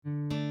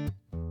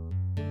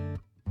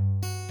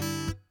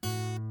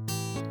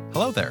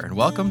Hello there, and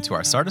welcome to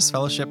our Sardis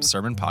Fellowship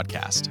Sermon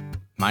Podcast.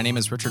 My name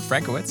is Richard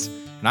Frankowitz,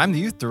 and I'm the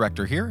Youth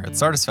Director here at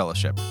Sardis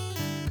Fellowship.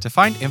 To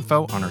find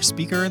info on our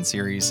speaker and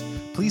series,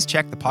 please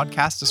check the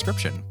podcast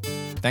description.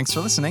 Thanks for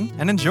listening,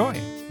 and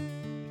enjoy!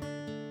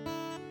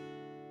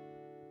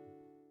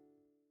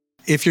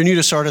 If you're new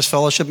to Sardis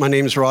Fellowship, my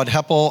name is Rod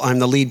Heppel. I'm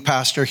the lead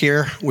pastor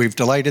here. We're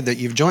delighted that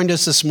you've joined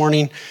us this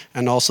morning,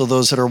 and also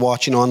those that are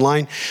watching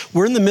online.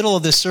 We're in the middle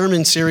of this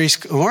sermon series.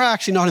 We're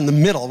actually not in the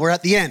middle. We're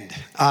at the end.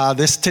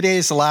 Today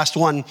is the last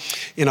one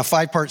in a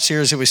 5-part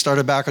series that we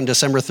started back on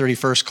December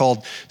 31st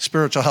called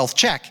Spiritual Health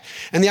Check.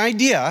 And the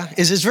idea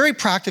is it's very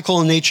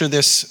practical in nature,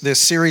 this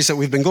series that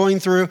we've been going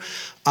through.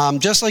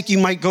 Just like you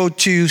might go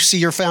to see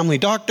your family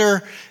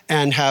doctor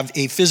and have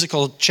a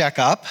physical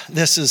checkup,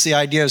 this is the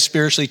idea of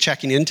spiritually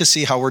checking in to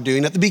see how we're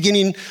doing at the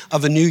beginning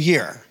of a new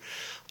year.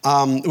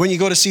 When you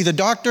go to see the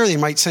doctor, they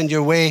might send you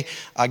away,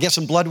 get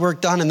some blood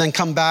work done, and then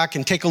come back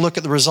and take a look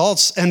at the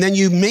results, and then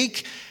you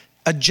make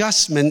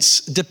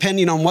adjustments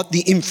depending on what the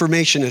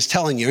information is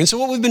telling you. And so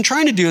what we've been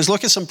trying to do is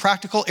look at some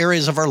practical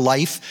areas of our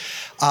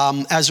life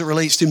as it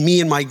relates to me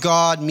and my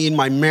God, me and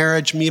my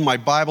marriage, me and my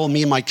Bible,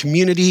 me and my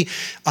community.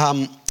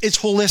 It's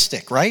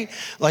holistic, right?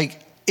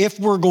 Like, if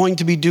we're going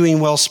to be doing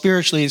well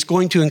spiritually, it's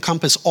going to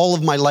encompass all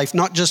of my life,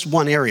 not just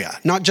one area.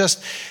 Not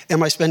just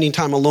am I spending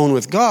time alone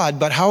with God,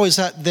 but how is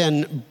that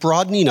then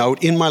broadening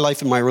out in my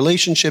life, in my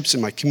relationships,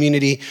 in my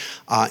community,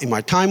 in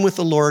my time with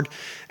the Lord,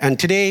 and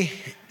today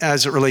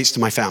as it relates to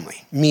my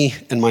family, me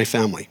and my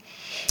family.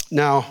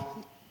 Now,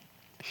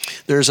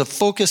 there's a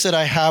focus that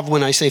I have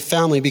when I say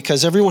family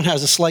because everyone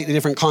has a slightly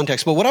different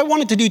context. But what I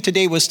wanted to do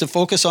today was to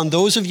focus on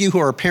those of you who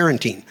are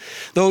parenting,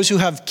 those who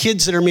have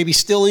kids that are maybe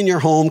still in your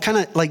home, kind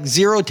of like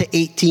 0 to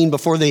 18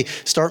 before they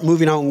start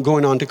moving out and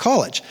going on to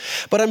college.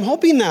 But I'm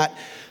hoping that,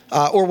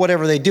 or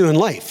whatever they do in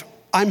life,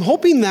 I'm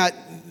hoping that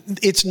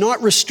it's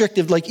not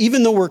restrictive, like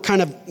even though we're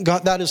kind of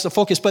got that as the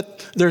focus,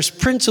 but there's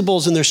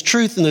principles and there's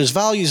truth and there's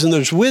values and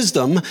there's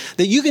wisdom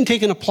that you can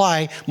take and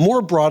apply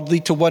more broadly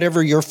to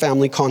whatever your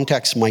family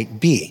context might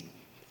be.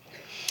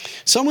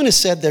 Someone has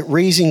said that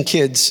raising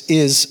kids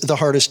is the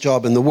hardest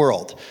job in the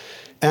world.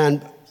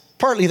 And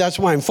partly that's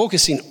why I'm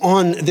focusing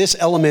on this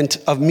element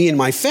of me and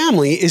my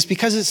family is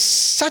because it's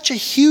such a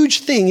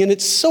huge thing and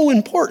it's so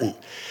important.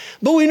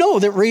 But we know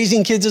that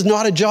raising kids is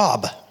not a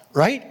job,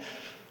 right?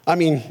 I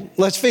mean,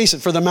 let's face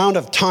it, for the amount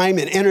of time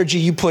and energy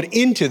you put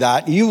into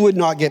that, you would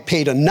not get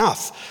paid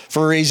enough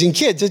for raising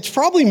kids. It's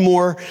probably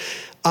more,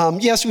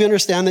 yes, we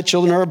understand that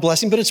children are a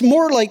blessing, but it's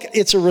more like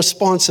it's a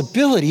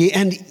responsibility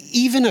and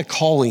even a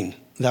calling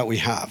that we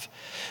have.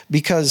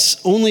 Because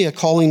only a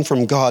calling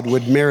from God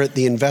would merit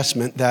the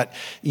investment that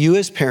you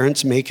as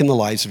parents make in the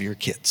lives of your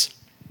kids.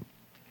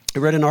 I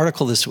read an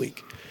article this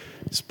week.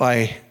 It's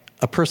by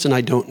a person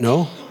I don't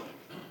know.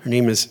 Her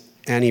name is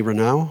Annie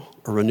Reneau.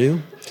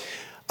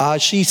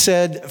 She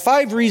said,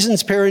 5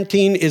 reasons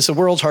parenting is the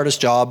world's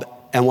hardest job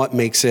and what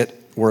makes it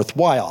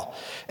worthwhile.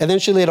 And then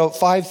she laid out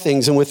 5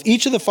 things. And with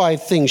each of the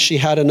 5 things, she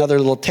had another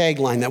little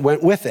tagline that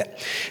went with it.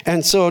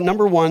 And so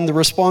number 1, the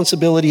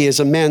responsibility is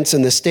immense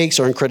and the stakes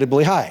are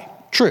incredibly high.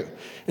 True.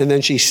 And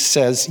then she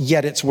says,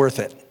 yet it's worth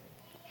it.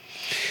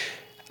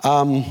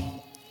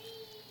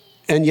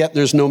 And yet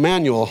there's no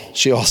manual,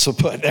 she also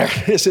put there.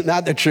 Isn't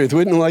that the truth?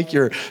 Wouldn't you like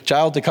your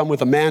child to come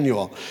with a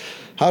manual?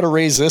 How to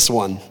raise this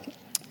one.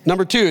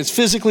 Number 2, it's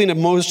physically and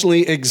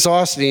emotionally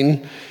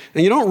exhausting,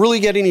 and you don't really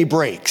get any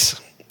breaks.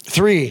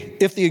 3,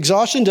 if the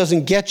exhaustion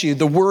doesn't get you,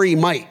 the worry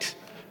might.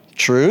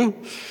 True.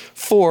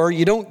 4,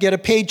 you don't get a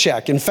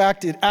paycheck. In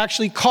fact, it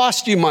actually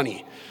costs you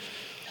money.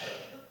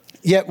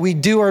 Yet we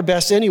do our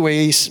best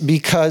anyways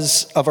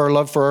because of our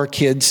love for our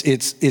kids.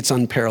 It's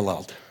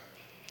unparalleled,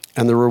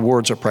 and the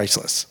rewards are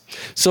priceless.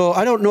 So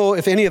I don't know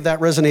if any of that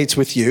resonates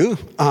with you.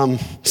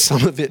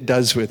 Some of it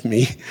does with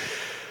me.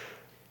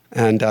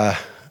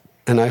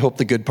 And I hope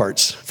the good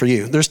parts for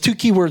you. There's 2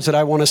 key words that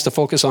I want us to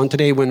focus on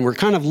today when we're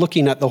kind of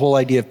looking at the whole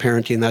idea of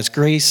parenting. That's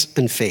grace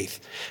and faith.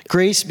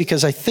 Grace,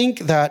 because I think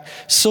that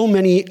so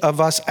many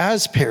of us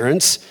as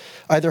parents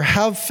either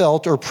have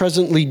felt or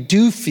presently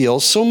do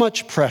feel so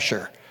much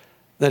pressure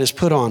that is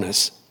put on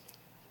us.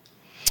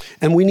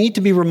 And we need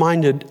to be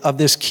reminded of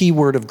this key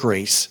word of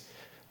grace.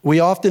 We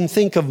often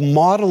think of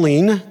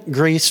modeling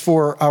grace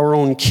for our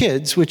own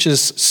kids, which is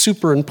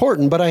super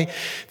important, but I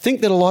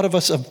think that a lot of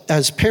us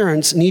as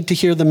parents need to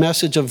hear the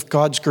message of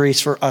God's grace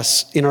for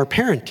us in our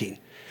parenting.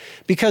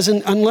 Because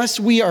unless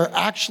we are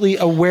actually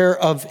aware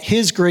of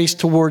His grace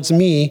towards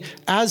me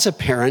as a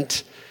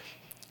parent,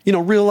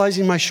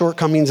 realizing my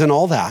shortcomings and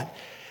all that,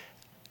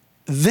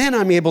 then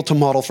I'm able to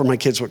model for my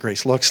kids what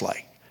grace looks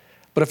like.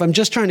 But if I'm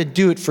just trying to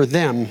do it for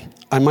them,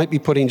 I might be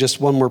putting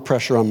just one more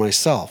pressure on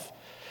myself.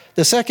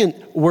 The second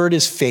word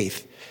is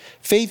faith.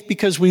 Faith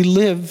because we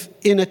live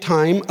in a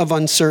time of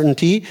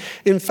uncertainty.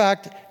 In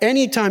fact,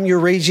 anytime you're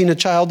raising a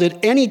child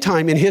at any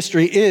time in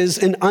history is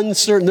an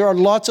uncertain. There are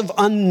lots of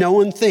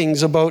unknown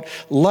things about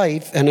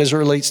life and as it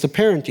relates to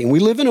parenting. We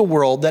live in a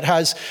world that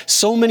has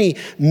so many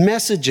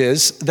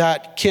messages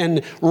that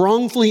can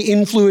wrongfully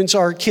influence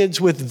our kids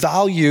with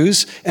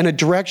values and a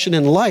direction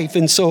in life.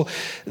 And so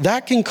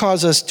that can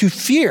cause us to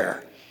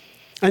fear.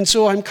 And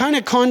so I'm kind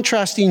of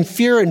contrasting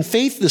fear and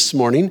faith this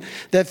morning,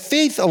 that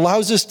faith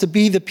allows us to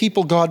be the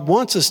people God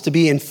wants us to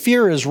be, and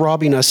fear is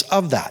robbing us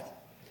of that.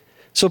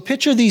 So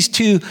picture these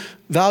two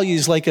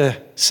values like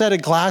a set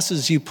of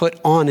glasses you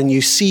put on, and you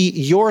see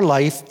your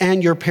life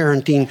and your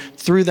parenting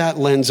through that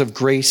lens of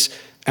grace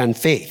and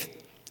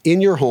faith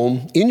in your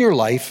home, in your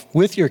life,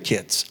 with your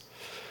kids.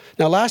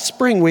 Now, last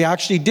spring, we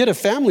actually did a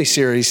family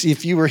series.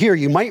 If you were here,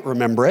 you might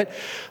remember it.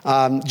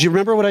 Do you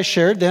remember what I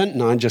shared then?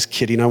 No, I'm just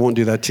kidding. I won't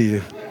do that to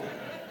you.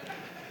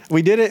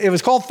 We did it. It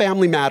was called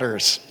Family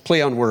Matters.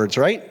 Play on words,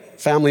 right?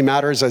 Family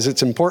matters as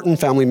it's important.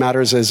 Family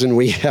matters as in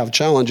we have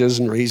challenges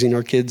in raising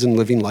our kids and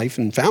living life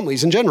and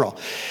families in general.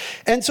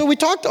 And so we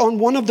talked on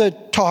one of the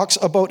talks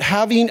about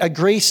having a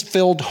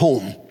grace-filled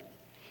home.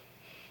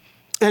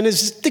 And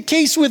as the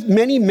case with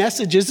many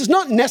messages, it's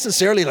not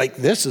necessarily like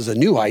this is a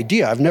new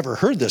idea. I've never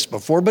heard this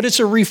before, but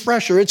it's a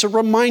refresher. It's a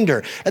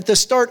reminder. At the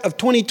start of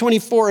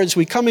 2024, as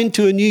we come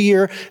into a new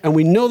year and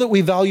we know that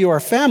we value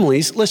our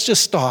families, let's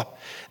just stop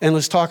and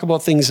let's talk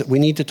about things that we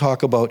need to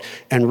talk about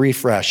and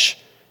refresh.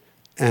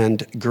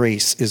 And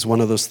grace is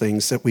one of those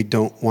things that we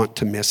don't want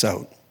to miss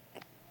out.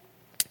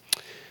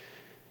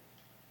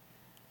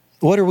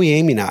 What are we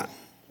aiming at?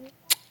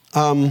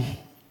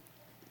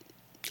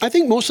 I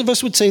think most of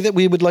us would say that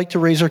we would like to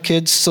raise our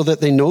kids so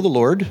that they know the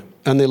Lord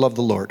and they love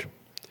the Lord.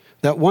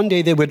 That one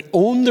day they would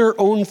own their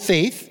own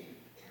faith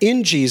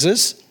in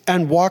Jesus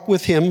and walk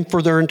with him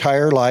for their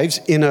entire lives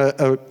in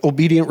an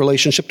obedient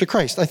relationship to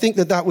Christ. I think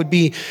that that would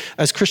be,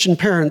 as Christian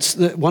parents,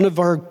 one of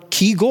our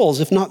key goals,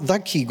 if not the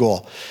key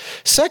goal.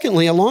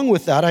 Secondly, along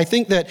with that, I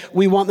think that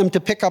we want them to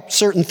pick up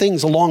certain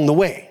things along the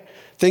way.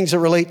 Things that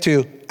relate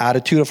to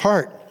attitude of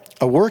heart,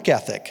 a work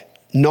ethic,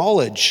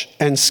 knowledge,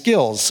 and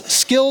skills.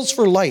 Skills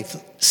for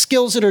life.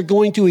 Skills that are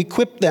going to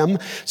equip them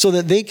so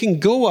that they can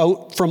go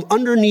out from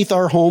underneath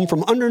our home,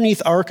 from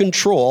underneath our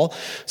control,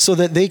 so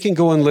that they can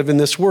go and live in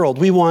this world.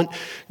 We want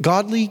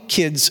godly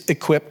kids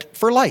equipped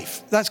for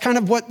life. That's kind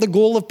of what the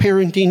goal of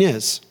parenting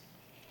is.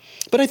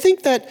 But I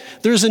think that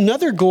there's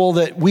another goal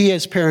that we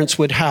as parents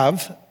would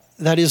have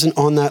that isn't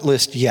on that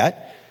list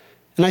yet.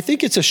 And I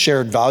think it's a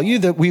shared value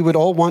that we would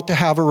all want to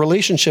have a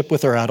relationship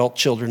with our adult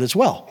children as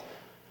well.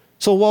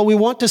 So while we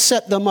want to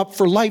set them up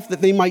for life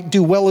that they might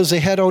do well as they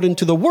head out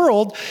into the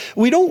world,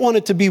 we don't want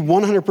it to be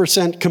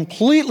 100%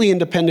 completely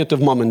independent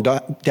of mom and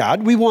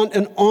dad. We want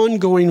an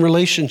ongoing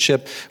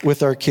relationship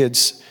with our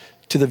kids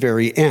to the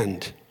very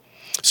end.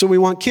 So we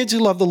want kids who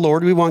love the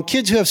Lord, we want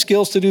kids who have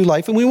skills to do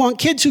life, and we want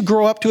kids who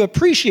grow up to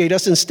appreciate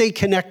us and stay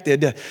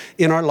connected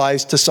in our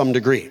lives to some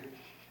degree.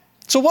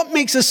 So what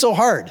makes this so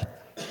hard?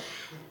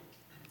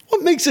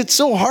 What makes it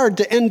so hard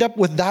to end up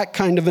with that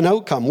kind of an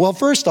outcome? Well,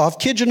 first off,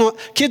 kids are not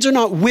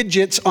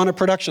widgets on a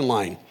production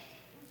line.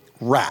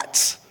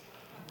 Rats.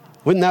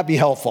 Wouldn't that be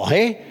helpful,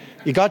 hey?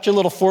 You got your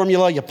little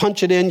formula, you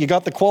punch it in, you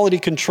got the quality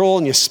control,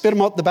 and you spit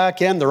them out the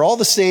back end. They're all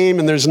the same,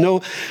 and there's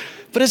no...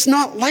 But it's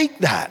not like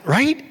that,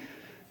 right?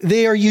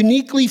 They are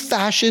uniquely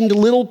fashioned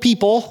little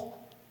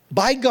people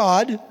by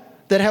God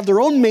that have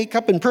their own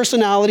makeup and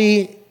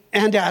personality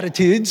and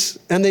attitudes,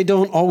 and they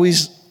don't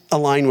always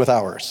align with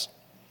ours.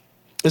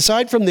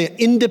 Aside from the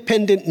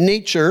independent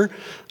nature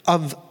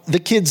of the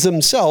kids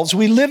themselves,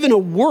 we live in a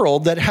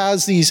world that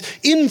has these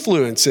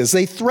influences.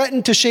 They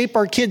threaten to shape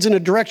our kids in a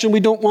direction we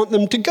don't want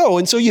them to go.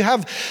 And so you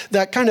have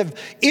that kind of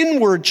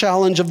inward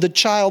challenge of the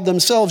child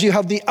themselves. You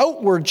have the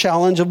outward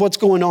challenge of what's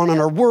going on in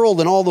our world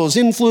and all those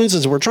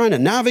influences we're trying to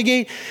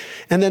navigate.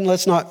 And then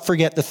let's not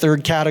forget the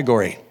third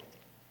category,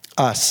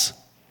 us.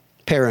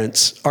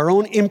 Parents, our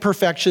own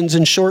imperfections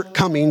and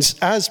shortcomings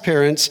as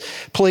parents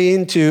play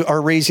into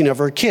our raising of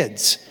our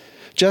kids.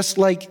 Just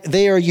like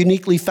they are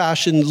uniquely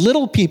fashioned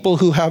little people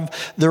who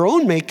have their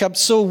own makeup,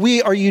 so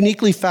we are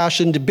uniquely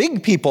fashioned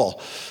big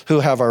people who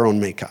have our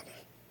own makeup.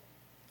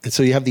 And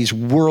so you have these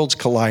worlds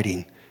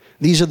colliding.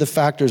 These are the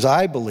factors,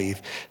 I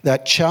believe,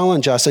 that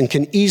challenge us and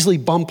can easily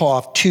bump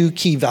off two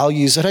key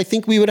values that I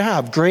think we would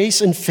have,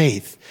 grace and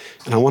faith.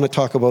 And I want to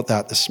talk about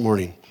that this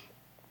morning.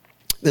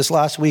 This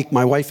last week,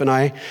 my wife and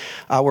I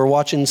were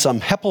watching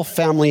some Heppel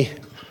family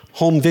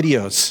home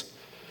videos.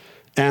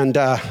 And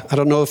I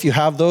don't know if you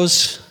have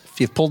those. If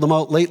you've pulled them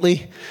out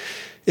lately,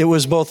 it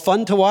was both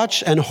fun to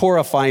watch and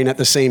horrifying at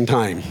the same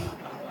time.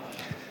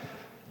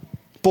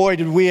 Boy,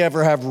 did we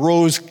ever have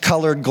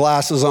rose-colored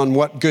glasses on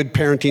what good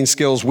parenting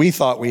skills we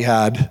thought we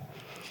had.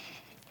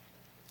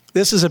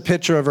 This is a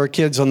picture of our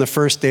kids on the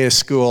first day of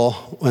school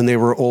when they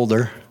were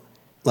older,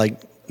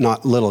 like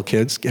not little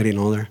kids, getting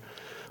older.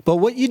 But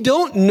what you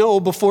don't know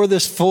before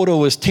this photo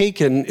was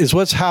taken is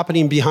what's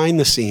happening behind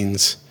the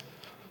scenes.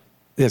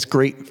 It's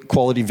great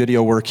quality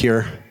video work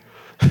here.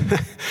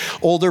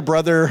 Older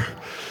brother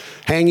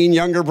hanging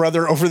younger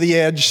brother over the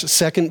edge,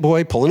 second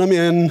boy pulling him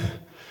in.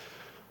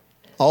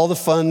 All the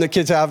fun the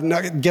kids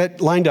have. Get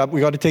lined up.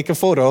 We got to take a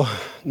photo.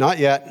 Not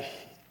yet.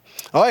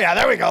 Oh, yeah,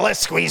 there we go. Let's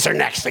squeeze our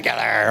necks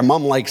together.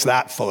 Mom likes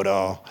that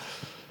photo.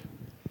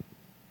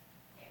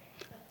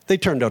 They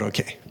turned out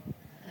okay.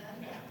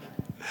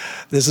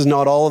 This is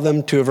not all of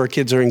them. 2 of our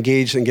kids are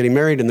engaged and getting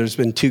married, and there's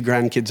been 2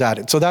 grandkids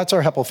added. So that's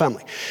our Heppel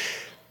family.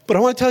 But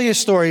I want to tell you a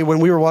story. When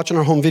we were watching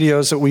our home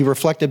videos that we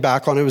reflected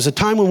back on, it was a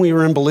time when we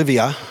were in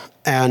Bolivia,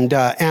 and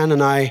Ann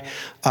and I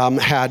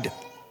had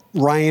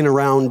Ryan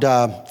around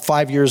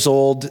 5 years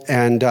old,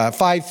 and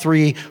 5,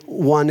 3,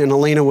 1, and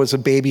Elena was a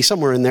baby,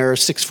 somewhere in there,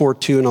 6, 4,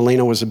 2, and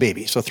Elena was a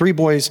baby. So 3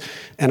 boys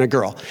and a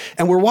girl.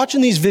 And we're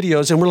watching these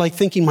videos, and we're like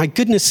thinking, my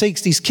goodness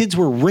sakes, these kids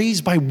were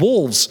raised by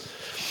wolves.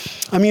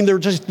 I mean, they're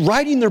just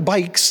riding their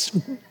bikes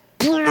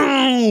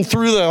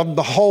through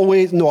the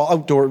hallways. No,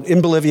 outdoor.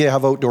 In Bolivia, you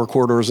have outdoor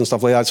corridors and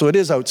stuff like that, so it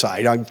is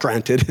outside, I'm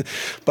granted.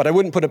 But I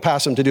wouldn't put it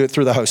past them to do it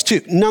through the house, too.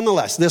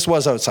 Nonetheless, this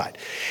was outside.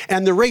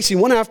 And they're racing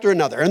one after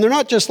another. And they're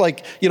not just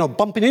like,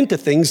 bumping into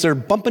things. They're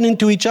bumping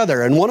into each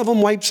other. And one of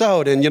them wipes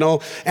out. And,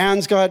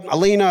 Anne's got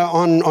Elena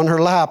on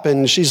her lap.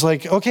 And she's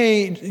like,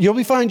 okay, you'll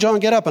be fine, John,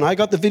 get up. And I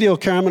got the video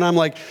camera. And I'm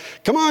like,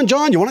 come on,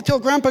 John, you want to tell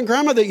Grandpa and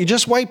Grandma that you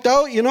just wiped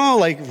out?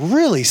 Like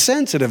really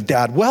sensitive,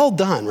 Dad. Well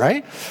done,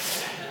 right?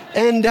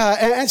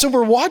 And so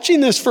we're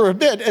watching this for a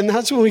bit, and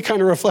that's when we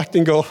kind of reflect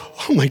and go,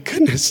 oh my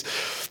goodness,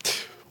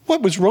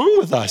 what was wrong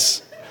with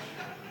us?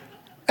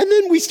 And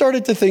then we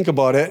started to think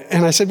about it,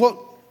 and I said,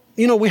 well,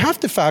 we have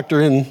to factor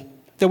in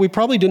that we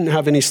probably didn't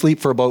have any sleep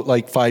for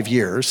about 5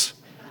 years.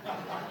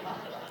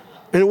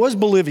 And it was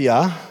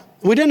Bolivia.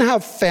 We didn't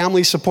have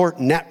family support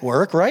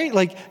network,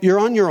 right? You're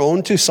on your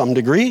own to some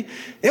degree.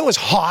 It was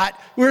hot,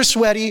 we were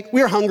sweaty,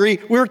 we were hungry,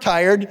 we were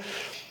tired.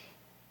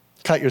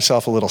 Cut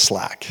yourself a little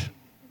slack.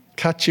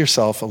 Cut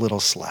yourself a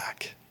little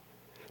slack.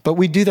 But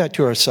we do that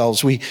to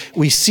ourselves. We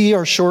see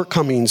our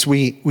shortcomings.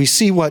 We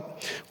see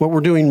what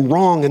we're doing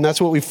wrong, and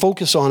that's what we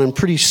focus on. And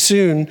pretty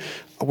soon,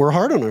 we're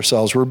hard on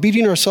ourselves. We're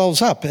beating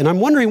ourselves up. And I'm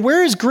wondering,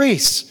 where is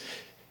grace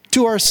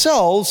to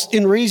ourselves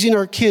in raising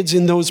our kids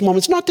in those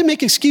moments? Not to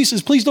make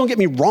excuses, please don't get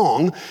me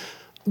wrong,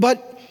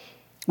 but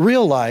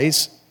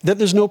realize that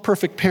there's no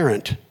perfect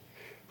parent.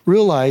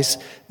 Realize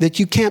that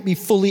you can't be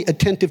fully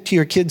attentive to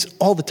your kids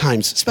all the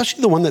times,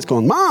 especially the one that's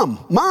going,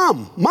 Mom,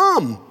 Mom,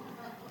 Mom,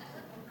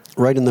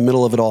 right in the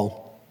middle of it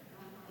all.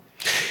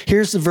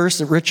 Here's the verse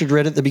that Richard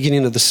read at the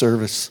beginning of the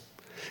service.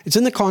 It's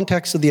in the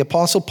context of the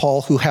Apostle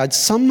Paul, who had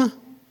some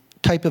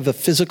type of a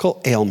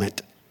physical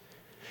ailment.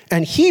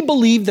 And he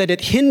believed that it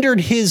hindered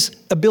his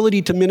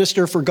ability to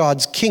minister for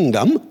God's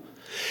kingdom.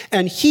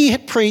 And he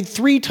had prayed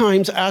 3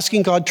 times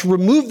asking God to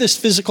remove this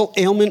physical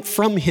ailment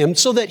from him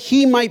so that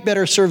he might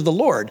better serve the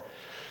Lord.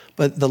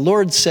 But the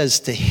Lord says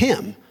to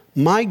him,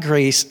 my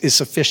grace is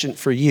sufficient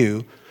for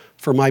you,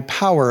 for my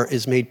power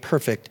is made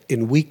perfect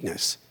in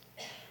weakness.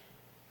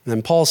 And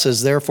then Paul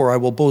says, therefore, I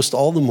will boast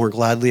all the more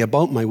gladly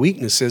about my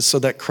weaknesses so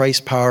that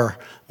Christ's power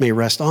may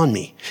rest on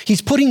me.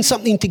 He's putting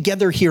something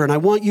together here, and I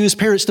want you as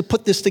parents to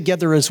put this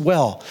together as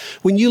well.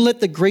 When you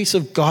let the grace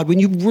of God, when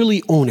you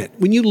really own it,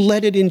 when you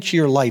let it into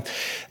your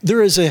life,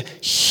 there is a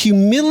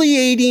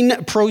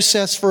humiliating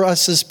process for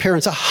us as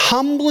parents, a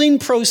humbling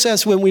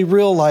process when we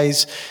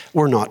realize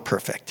we're not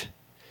perfect.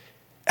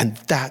 And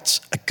that's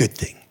a good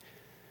thing.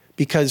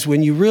 Because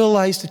when you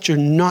realize that you're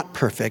not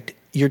perfect,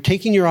 you're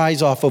taking your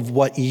eyes off of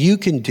what you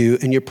can do,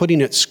 and you're putting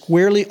it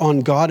squarely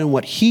on God and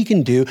what he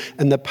can do,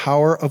 and the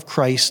power of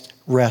Christ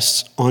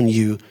rests on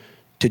you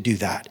to do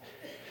that.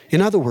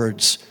 In other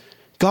words,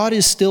 God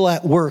is still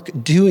at work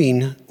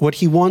doing what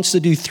he wants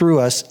to do through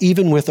us,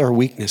 even with our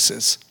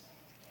weaknesses.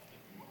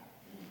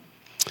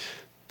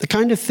 The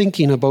kind of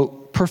thinking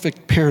about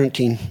perfect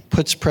parenting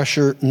puts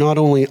pressure not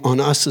only on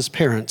us as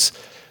parents,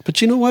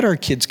 but you know what? Our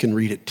kids can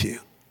read it too.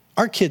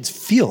 Our kids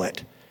feel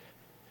it.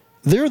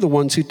 They're the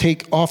ones who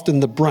take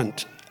often the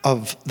brunt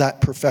of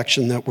that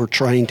perfection that we're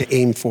trying to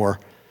aim for.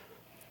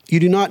 You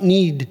do not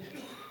need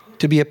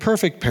to be a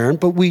perfect parent,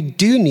 but we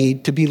do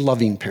need to be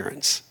loving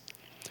parents.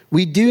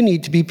 We do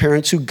need to be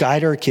parents who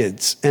guide our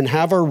kids and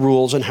have our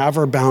rules and have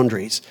our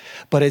boundaries,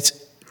 but it's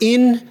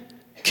in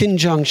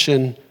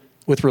conjunction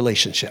with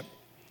relationship.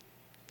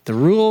 The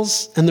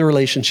rules and the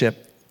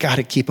relationship, got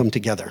to keep them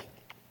together.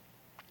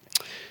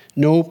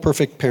 No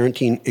perfect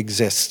parenting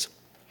exists.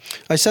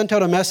 I sent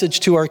out a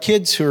message to our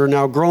kids who are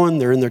now grown,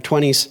 they're in their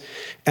 20s,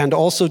 and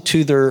also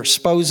to their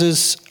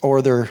spouses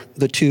or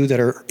the 2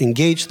 that are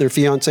engaged, their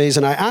fiancés,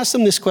 and I asked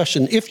them this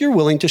question, if you're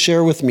willing to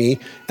share with me,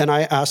 and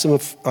I asked them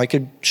if I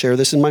could share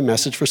this in my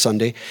message for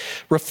Sunday,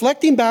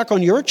 reflecting back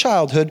on your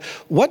childhood,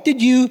 what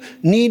did you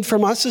need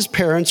from us as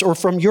parents or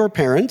from your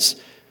parents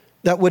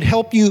that would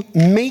help you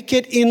make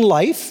it in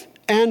life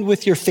and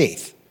with your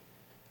faith?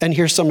 And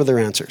here's some of their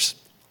answers.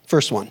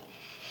 First one.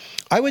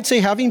 I would say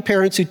having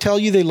parents who tell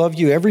you they love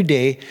you every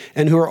day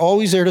and who are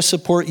always there to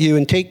support you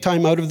and take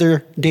time out of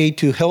their day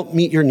to help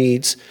meet your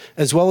needs,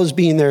 as well as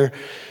being there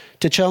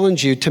to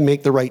challenge you to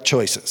make the right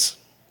choices.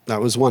 That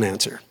was one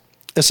answer.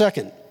 A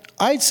second,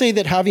 I'd say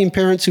that having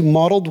parents who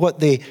modeled what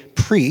they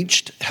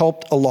preached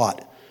helped a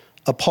lot.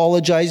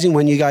 Apologizing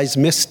when you guys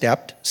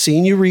misstepped,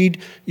 seeing you read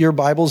your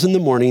Bibles in the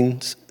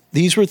mornings,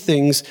 these were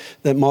things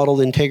that modeled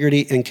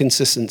integrity and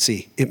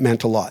consistency. It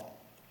meant a lot.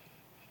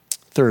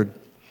 Third,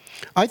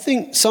 I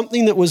think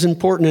something that was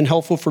important and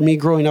helpful for me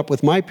growing up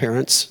with my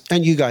parents,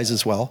 and you guys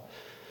as well,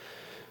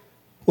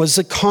 was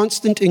the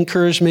constant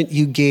encouragement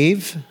you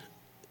gave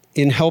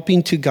in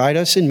helping to guide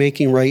us in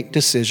making right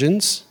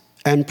decisions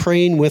and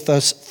praying with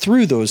us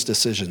through those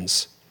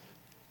decisions.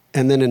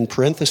 And then in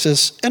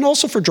parenthesis, and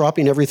also for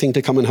dropping everything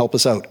to come and help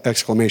us out,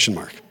 exclamation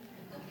mark.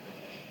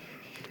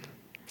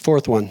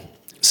 Fourth one,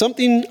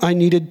 something I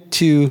needed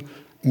to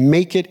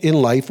make it in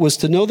life was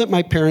to know that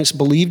my parents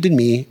believed in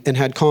me and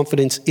had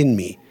confidence in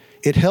me.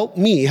 It helped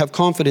me have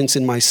confidence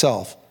in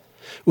myself.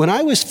 When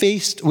I was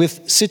faced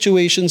with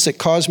situations that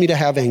caused me to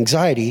have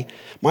anxiety,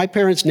 my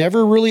parents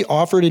never really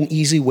offered an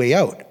easy way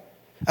out.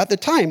 At the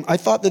time, I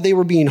thought that they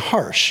were being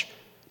harsh.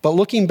 But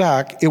looking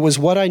back, it was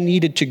what I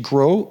needed to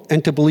grow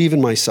and to believe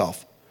in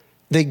myself.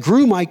 They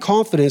grew my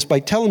confidence by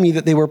telling me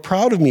that they were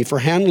proud of me for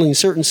handling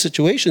certain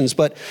situations,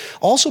 but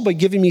also by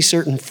giving me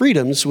certain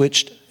freedoms,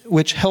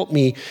 which helped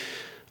me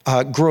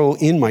grow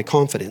in my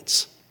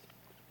confidence.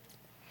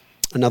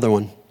 Another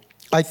one.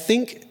 I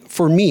think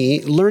for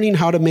me, learning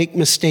how to make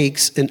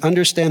mistakes and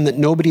understand that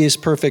nobody is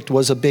perfect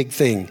was a big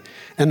thing,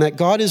 and that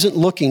God isn't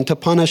looking to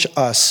punish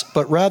us,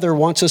 but rather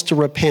wants us to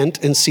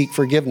repent and seek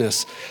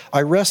forgiveness.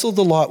 I wrestled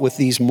a lot with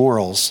these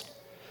morals.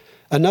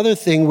 Another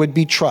thing would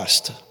be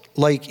trust,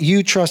 like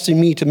you trusting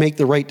me to make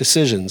the right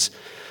decisions.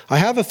 I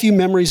have a few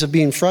memories of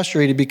being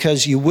frustrated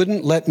because you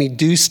wouldn't let me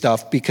do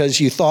stuff because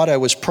you thought I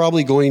was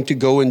probably going to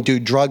go and do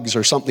drugs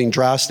or something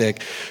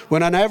drastic,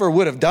 when I never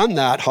would have done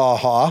that,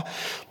 ha.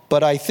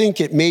 But I think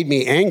it made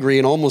me angry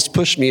and almost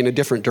pushed me in a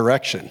different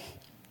direction.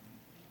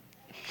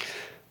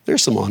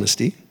 There's some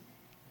honesty.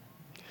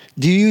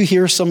 Do you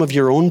hear some of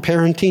your own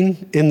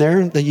parenting in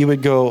there that you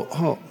would go,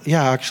 oh,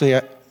 yeah, actually,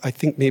 I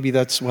think maybe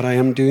that's what I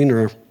am doing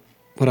or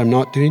what I'm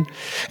not doing?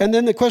 And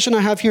then the question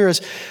I have here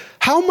is,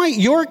 how might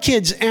your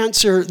kids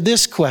answer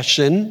this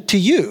question to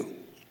you?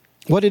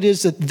 What it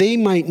is that they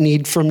might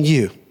need from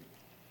you?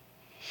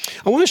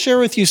 I want to share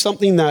with you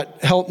something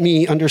that helped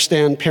me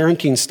understand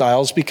parenting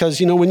styles because,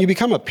 when you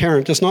become a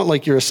parent, it's not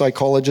like you're a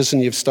psychologist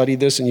and you've studied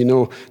this and you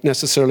know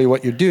necessarily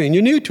what you're doing.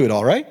 You're new to it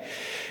all, right?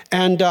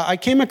 And I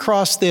came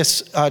across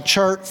this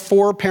chart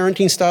for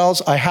parenting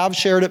styles. I have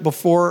shared it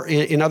before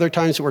in other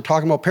times that we're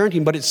talking about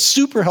parenting, but it's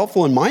super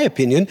helpful in my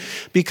opinion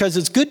because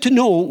it's good to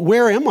know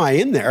where am I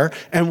in there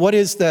and what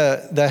is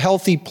the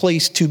healthy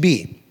place to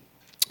be.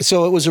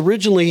 So it was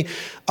originally 3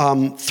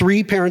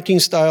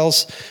 parenting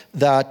styles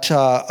that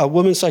a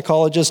woman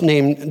psychologist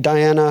named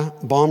Diana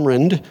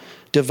Baumrind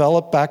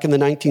developed back in the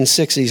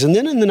 1960s. And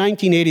then in the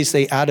 1980s,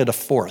 they added a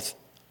 4th.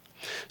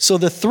 So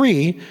the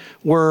 3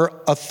 were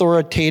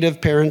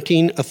authoritative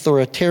parenting,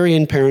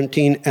 authoritarian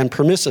parenting, and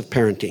permissive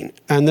parenting.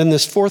 And then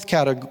this 4th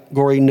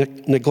category,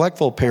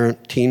 neglectful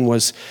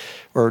parenting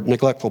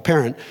neglectful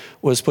parent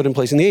was put in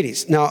place in the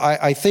 80s. Now,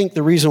 I think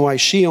the reason why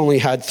she only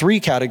had 3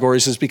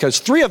 categories is because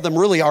 3 of them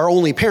really are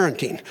only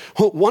parenting.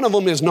 One of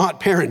them is not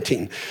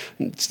parenting.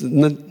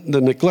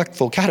 The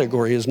neglectful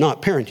category is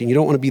not parenting. You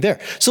don't want to be there.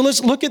 So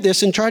let's look at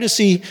this and try to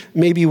see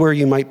maybe where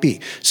you might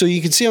be. So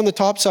you can see on the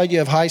top side, you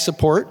have high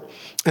support.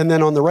 And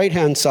then on the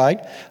right-hand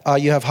side,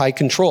 you have high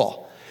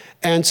control.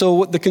 And so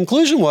what the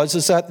conclusion was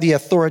is that the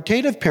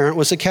authoritative parent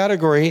was a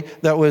category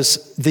that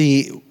was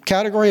the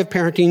category of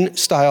parenting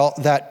style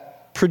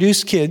that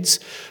produced kids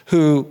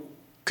who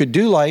could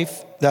do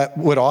life, that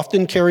would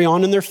often carry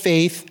on in their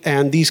faith,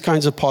 and these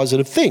kinds of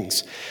positive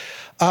things.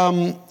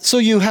 So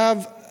you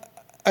have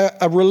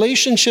a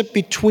relationship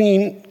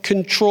between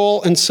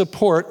control and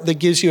support that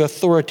gives you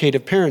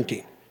authoritative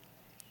parenting.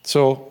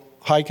 So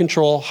high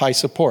control, high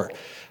support.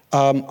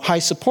 High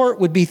support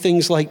would be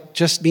things like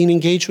just being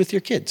engaged with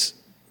your kids,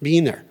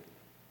 being there.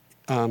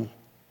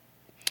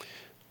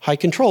 High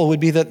control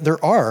would be that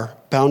there are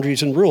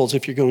boundaries and rules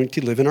if you're going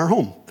to live in our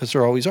home, as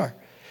there always are.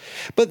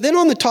 But then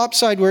on the top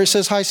side where it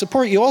says high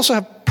support, you also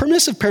have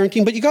permissive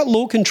parenting, but you got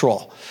low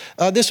control.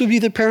 This would be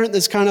the parent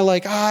that's kind of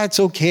like, it's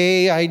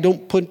okay. I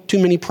don't put too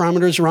many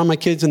parameters around my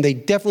kids, and they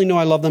definitely know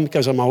I love them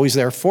because I'm always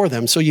there for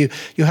them. So you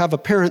have a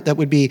parent that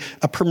would be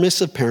a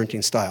permissive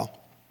parenting style.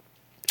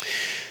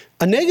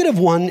 A negative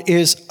one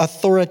is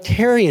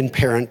authoritarian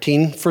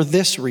parenting for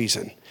this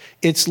reason.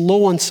 It's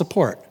low on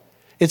support.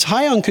 It's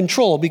high on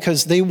control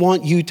because they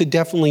want you to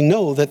definitely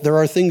know that there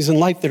are things in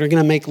life that are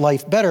going to make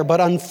life better. But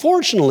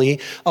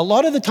unfortunately, a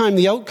lot of the time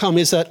the outcome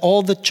is that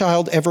all the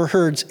child ever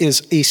hears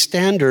is a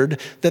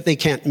standard that they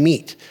can't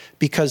meet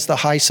because the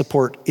high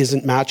support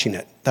isn't matching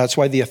it. That's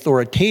why the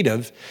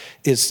authoritative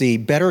is the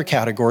better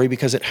category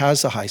because it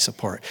has the high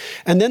support.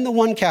 And then the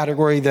one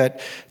category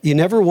that you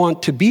never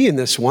want to be in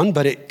this one,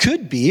 but it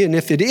could be, and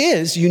if it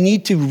is, you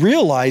need to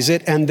realize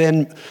it and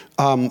then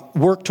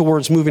work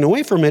towards moving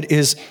away from it,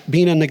 is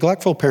being a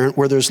neglectful parent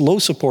where there's low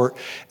support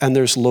and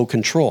there's low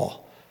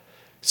control.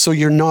 So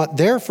you're not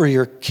there for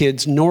your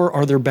kids, nor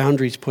are there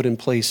boundaries put in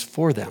place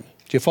for them.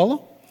 Do you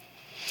follow?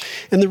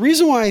 And the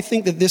reason why I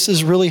think that this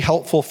is really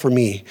helpful for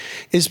me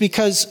is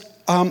because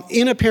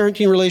in a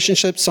parenting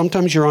relationship,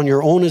 sometimes you're on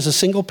your own as a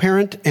single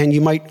parent and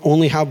you might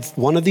only have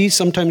one of these.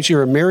 Sometimes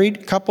you're a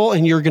married couple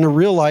and you're going to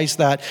realize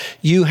that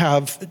you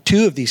have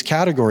two of these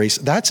categories.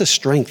 That's a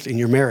strength in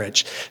your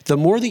marriage. The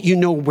more that you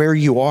know where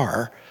you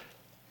are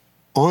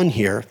on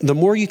here, the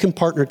more you can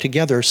partner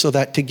together so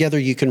that together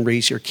you can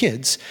raise your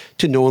kids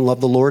to know and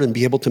love the Lord and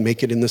be able to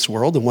make it in this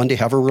world and one day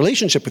have a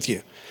relationship with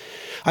you.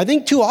 I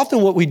think too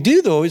often what we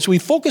do, though, is we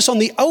focus on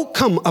the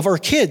outcome of our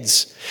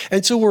kids.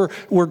 And so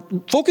we're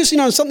focusing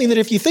on something that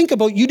if you think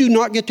about, you do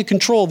not get to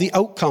control the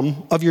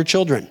outcome of your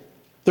children.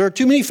 There are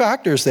too many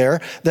factors there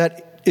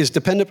that is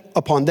dependent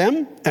upon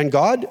them and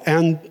God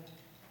and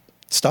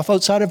stuff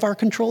outside of our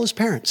control as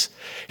parents.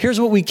 Here's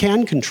what we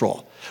can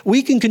control.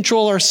 We can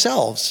control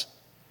ourselves.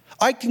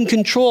 I can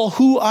control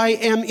who I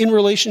am in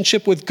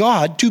relationship with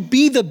God to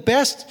be the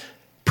best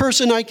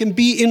person I can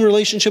be in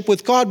relationship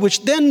with God,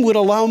 which then would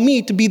allow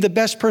me to be the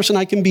best person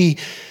I can be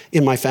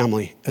in my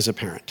family as a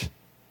parent.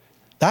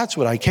 That's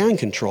what I can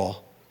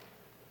control.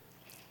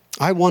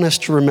 I want us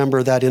to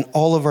remember that in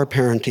all of our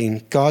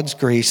parenting, God's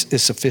grace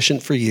is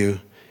sufficient for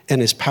you, and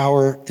his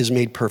power is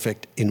made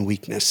perfect in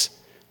weakness.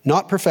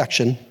 Not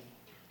perfection.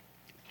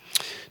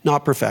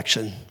 Not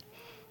perfection.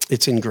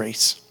 It's in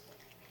grace.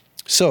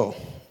 So,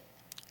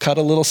 cut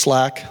a little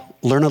slack,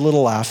 learn a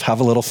little laugh, have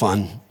a little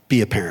fun,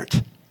 be a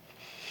parent.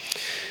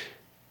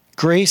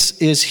 Grace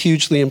is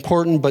hugely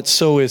important, but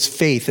so is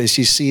faith. As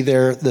you see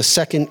there, the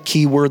second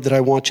key word that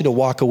I want you to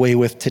walk away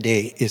with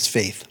today is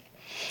faith.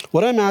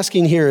 What I'm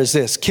asking here is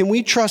this: can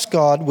we trust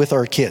God with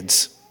our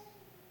kids?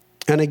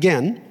 And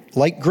again,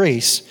 like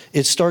grace,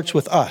 it starts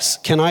with us.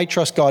 Can I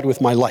trust God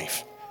with my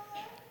life?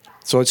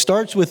 So it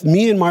starts with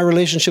me and my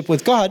relationship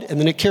with God, and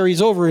then it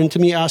carries over into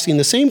me asking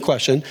the same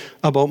question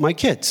about my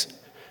kids.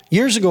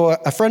 Years ago,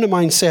 a friend of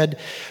mine said,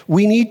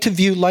 we need to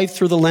view life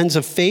through the lens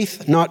of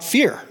faith, not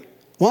fear.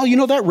 Well,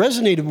 that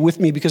resonated with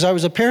me because I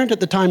was a parent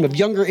at the time of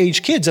younger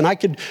age kids, and I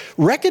could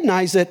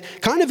recognize that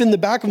kind of in the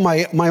back of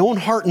my own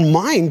heart and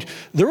mind,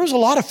 there was a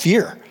lot of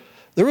fear.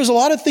 There was a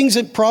lot of things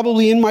that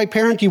probably in my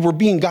parenting were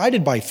being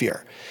guided by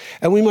fear.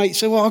 And we might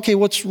say, well, okay,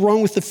 what's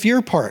wrong with the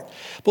fear part?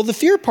 Well, the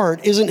fear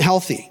part isn't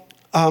healthy.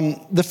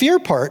 The fear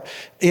part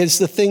is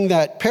the thing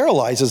that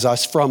paralyzes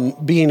us from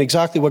being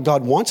exactly what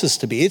God wants us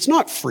to be. It's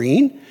not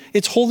freeing.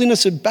 It's holding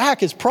us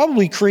back. It's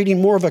probably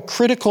creating more of a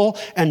critical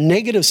and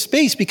negative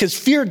space because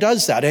fear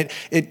does that.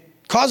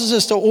 It causes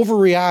us to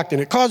overreact,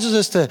 and it causes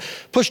us to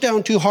push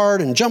down too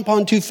hard and jump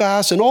on too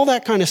fast, and all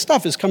that kind of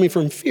stuff is coming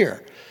from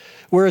fear.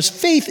 Whereas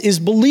faith is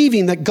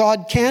believing that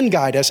God can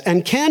guide us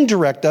and can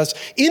direct us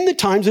in the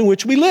times in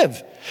which we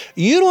live.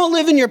 You don't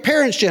live in your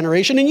parents'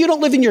 generation, and you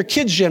don't live in your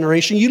kids'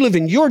 generation. You live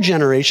in your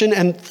generation,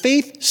 and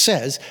faith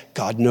says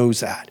God knows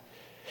that.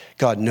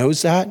 God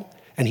knows that,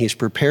 and he's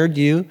prepared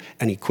you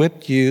and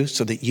equipped you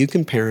so that you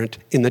can parent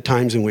in the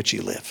times in which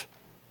you live.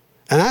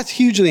 And that's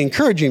hugely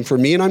encouraging for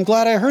me, and I'm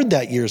glad I heard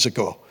that years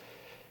ago.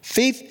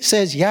 Faith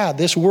says, yeah,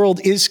 this world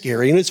is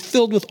scary, and it's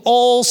filled with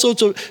all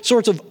sorts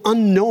of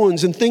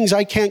unknowns and things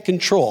I can't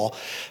control,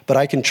 but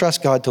I can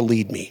trust God to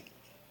lead me.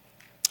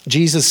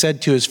 Jesus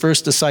said to his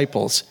first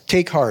disciples,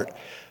 take heart,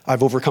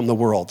 I've overcome the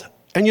world.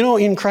 And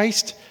in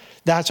Christ,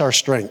 that's our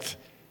strength.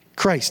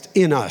 Christ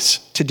in us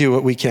to do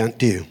what we can't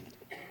do.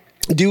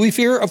 Do we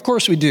fear? Of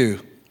course we do.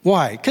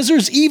 Why? Because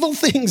there's evil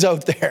things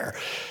out there.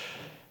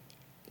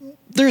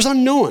 There's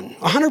unknown,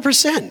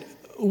 100%.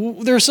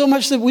 There's so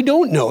much that we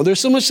don't know. There's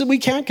so much that we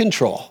can't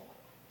control.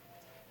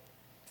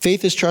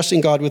 Faith is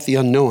trusting God with the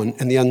unknown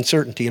and the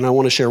uncertainty. And I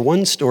want to share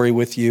one story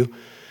with you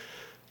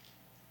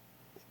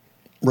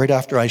right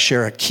after I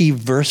share a key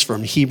verse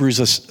from Hebrews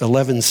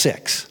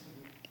 11:6.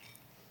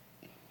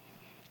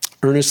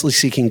 Earnestly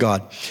seeking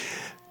God.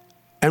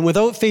 And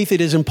without faith,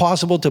 it is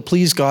impossible to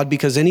please God,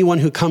 because anyone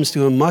who comes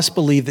to him must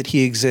believe that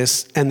he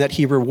exists and that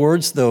he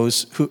rewards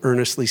those who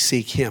earnestly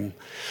seek him.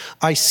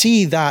 I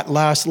see that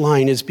last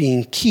line as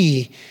being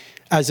key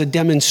as a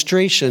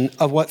demonstration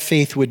of what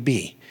faith would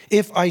be.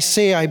 If I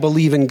say I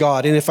believe in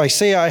God, and if I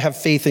say I have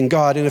faith in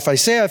God, and if I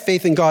say I have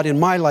faith in God in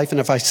my life, and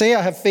if I say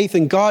I have faith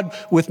in God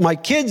with my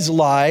kids'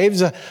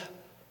 lives,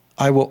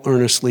 I will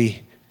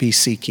earnestly be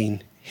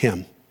seeking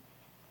him.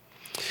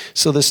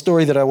 So the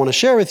story that I want to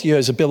share with you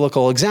as a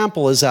biblical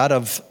example is that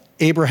of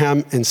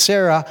Abraham and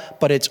Sarah,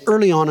 but it's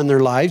early on in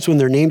their lives when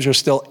their names are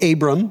still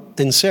Abram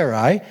and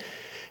Sarai.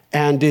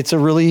 And it's a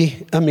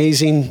really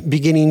amazing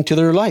beginning to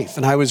their life.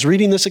 And I was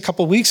reading this a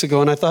couple weeks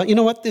ago, and I thought,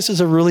 this is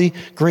a really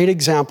great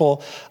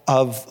example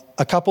of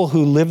a couple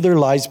who live their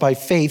lives by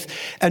faith,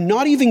 and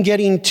not even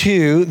getting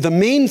to the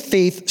main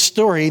faith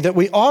story that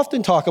we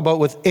often talk about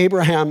with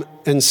Abraham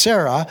and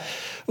Sarah,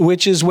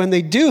 which is when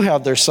they do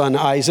have their son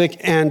Isaac,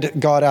 and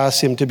God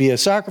asks him to be a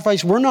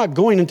sacrifice. We're not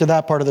going into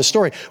that part of the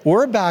story.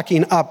 We're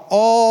backing up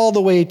all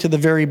the way to the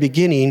very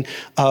beginning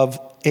of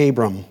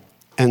Abram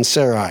and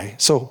Sarai.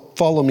 So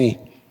follow me.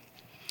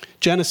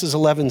 Genesis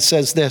 11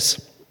 says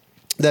this,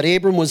 that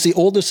Abram was the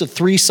oldest of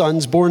 3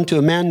 sons born to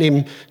a man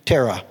named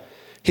Terah.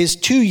 His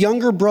two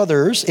younger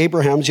brothers,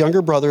 Abraham's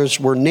younger brothers,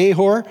 were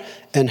Nahor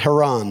and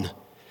Haran.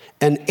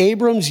 And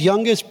Abram's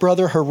youngest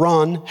brother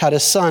Haran had a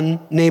son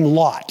named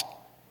Lot.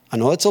 I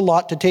know it's a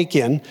lot to take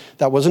in.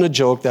 That wasn't a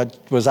joke, that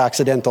was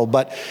accidental,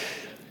 but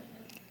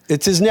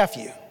it's his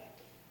nephew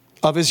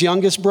of his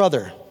youngest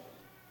brother.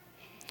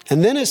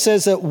 And then it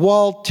says that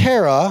while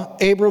Terah,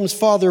 Abram's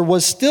father,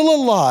 was still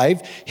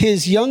alive,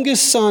 his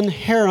youngest son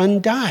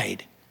Haran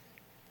died.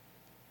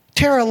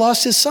 Terah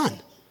lost his son.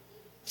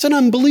 It's an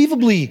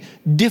unbelievably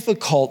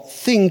difficult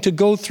thing to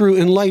go through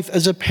in life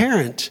as a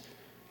parent,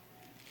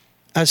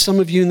 as some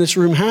of you in this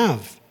room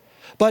have.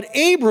 But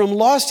Abram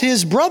lost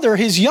his brother,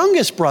 his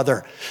youngest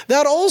brother.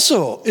 That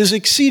also is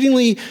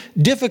exceedingly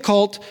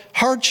difficult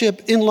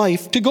hardship in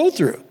life to go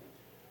through.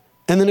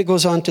 And then it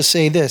goes on to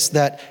say this,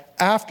 that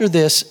after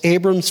this,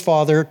 Abram's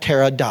father,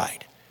 Terah,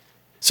 died.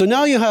 So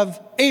now you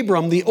have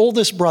Abram, the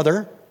oldest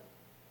brother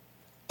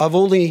of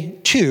only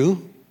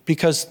two,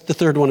 because the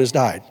third one has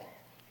died.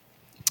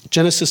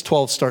 Genesis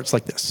 12 starts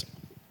like this.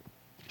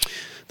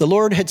 The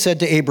Lord had said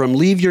to Abram,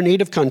 leave your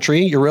native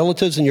country, your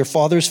relatives and your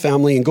father's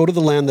family, and go to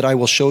the land that I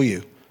will show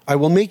you. I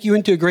will make you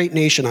into a great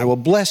nation. I will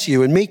bless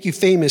you and make you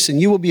famous,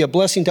 and you will be a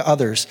blessing to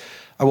others.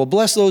 I will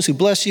bless those who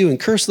bless you and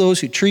curse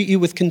those who treat you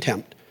with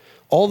contempt.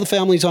 All the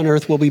families on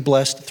earth will be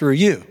blessed through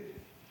you.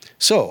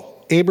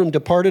 So Abram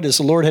departed as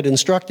the Lord had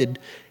instructed,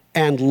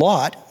 and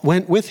Lot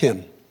went with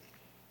him.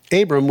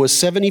 Abram was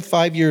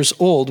 75 years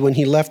old when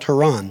he left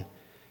Haran.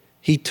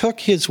 He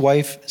took his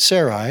wife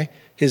Sarai,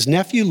 his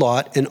nephew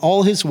Lot, and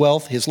all his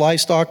wealth, his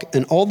livestock,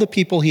 and all the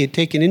people he had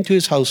taken into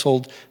his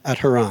household at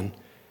Haran.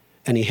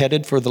 And he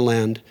headed for the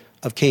land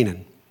of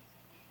Canaan.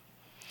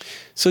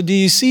 So do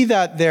you see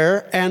that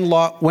there? And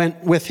Lot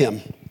went with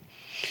him.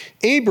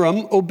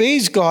 Abram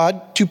obeys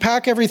God to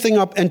pack everything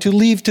up and to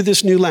leave to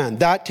this new land.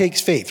 That takes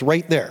faith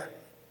right there.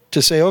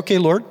 To say, okay,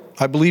 Lord,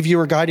 I believe you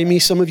are guiding me.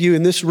 Some of you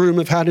in this room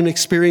have had an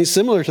experience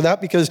similar to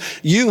that because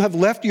you have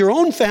left your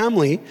own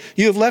family,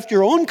 you have left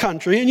your own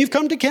country, and you've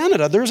come to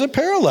Canada. There's a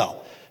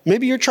parallel.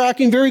 Maybe you're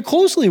tracking very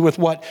closely with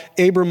what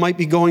Abram might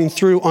be going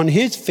through on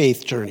his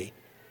faith journey.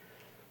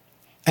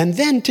 And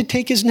then to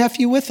take his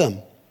nephew with him.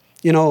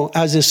 You know,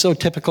 as is so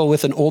typical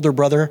with an older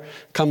brother,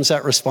 comes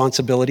that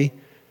responsibility.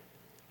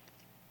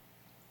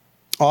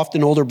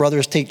 Often older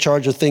brothers take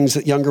charge of things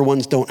that younger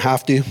ones don't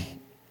have to.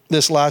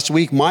 This last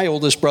week, my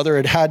oldest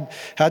brother had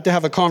to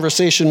have a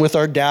conversation with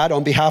our dad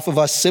on behalf of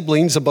us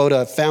siblings about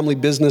a family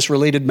business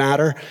related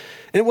matter.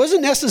 And it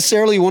wasn't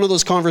necessarily one of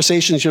those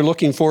conversations you're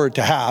looking forward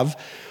to have.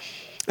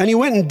 And he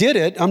went and did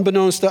it,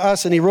 unbeknownst to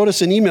us, and he wrote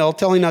us an email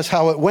telling us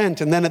how it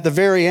went. And then at the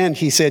very end,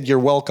 he said, "You're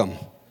welcome."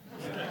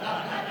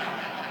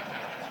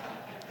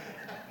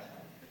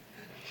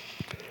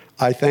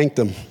 I thanked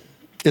him.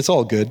 It's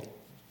all good.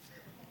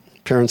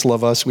 Parents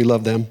love us, we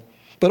love them.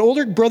 But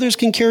older brothers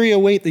can carry a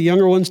weight the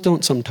younger ones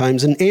don't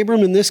sometimes. And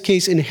Abram, in this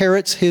case,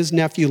 inherits his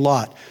nephew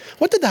Lot.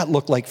 What did that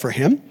look like for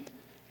him?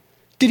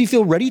 Did he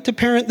feel ready to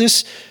parent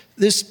this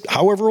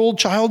however old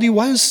child he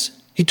was?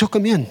 He took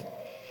him in.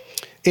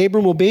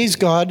 Abram obeys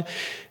God,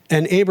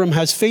 and Abram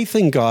has faith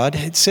in God.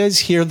 It says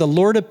here, the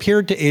Lord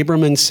appeared to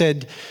Abram and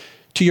said,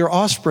 to your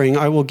offspring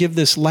I will give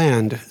this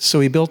land. So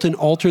he built an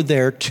altar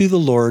there to the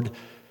Lord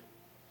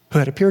who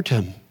had appeared to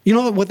him. You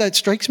know what that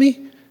strikes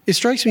me? It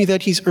strikes me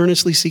that he's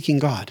earnestly seeking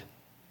God.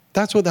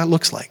 That's what that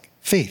looks like.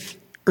 Faith,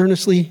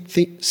 earnestly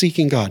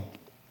seeking God.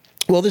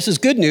 Well, this is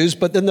good news,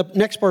 but then the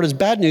next part is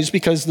bad news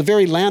because the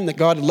very land that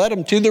God had led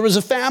him to, there was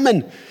a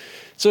famine.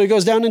 So he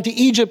goes down into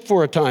Egypt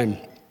for a time.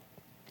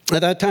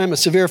 At that time, a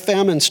severe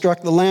famine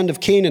struck the land of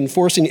Canaan,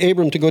 forcing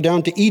Abram to go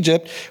down to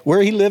Egypt,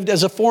 where he lived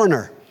as a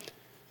foreigner.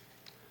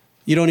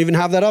 You don't even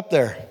have that up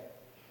there.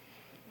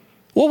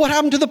 Well, what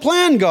happened to the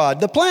plan,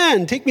 God? The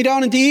plan, take me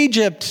down into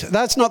Egypt.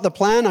 That's not the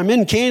plan. I'm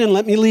in Canaan,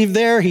 let me leave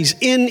there. He's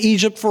in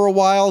Egypt for a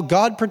while.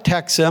 God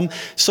protects him.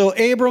 So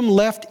Abram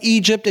left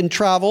Egypt and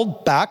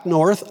traveled back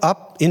north,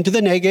 up into the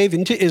Negev,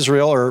 into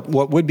Israel, or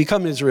what would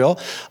become Israel,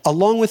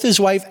 along with his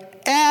wife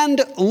and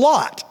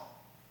Lot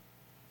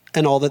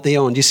and all that they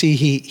owned. You see,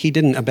 he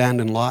didn't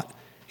abandon Lot.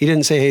 He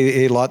didn't say,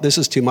 hey, Lot, this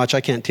is too much.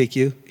 I can't take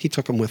you. He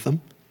took him with him.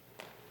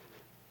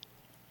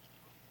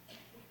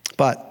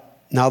 But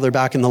now they're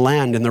back in the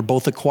land and they're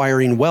both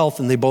acquiring wealth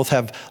and they both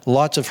have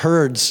lots of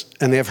herds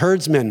and they have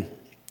herdsmen.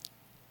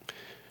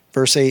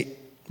 Verse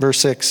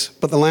 6,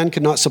 but the land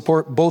could not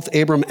support both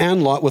Abram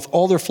and Lot with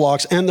all their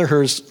flocks and their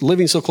herds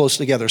living so close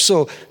together.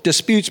 So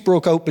disputes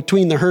broke out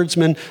between the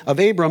herdsmen of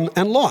Abram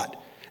and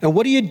Lot. And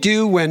what do you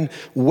do when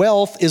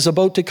wealth is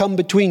about to come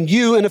between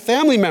you and a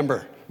family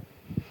member?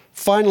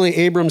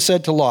 Finally, Abram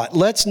said to Lot,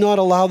 let's not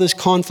allow this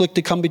conflict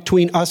to come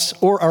between us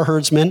or our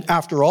herdsmen.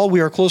 After all,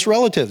 we are close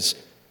relatives.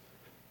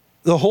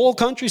 The whole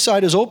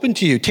countryside is open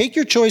to you. Take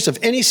your choice of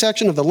any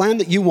section of the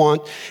land that you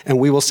want, and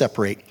we will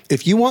separate.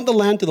 If you want the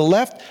land to the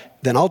left,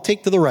 then I'll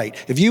take to the right.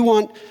 If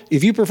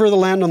you prefer the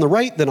land on the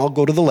right, then I'll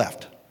go to the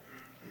left.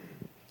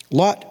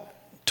 Lot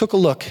took a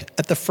look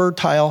at the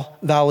fertile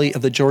valley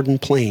of the Jordan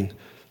plain,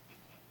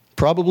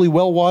 probably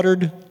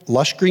well-watered,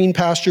 lush green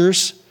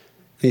pastures,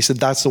 and he said,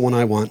 that's the one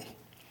I want.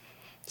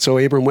 So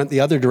Abram went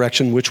the other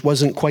direction, which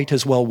wasn't quite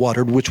as well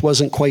watered, which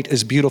wasn't quite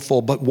as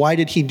beautiful. But why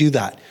did he do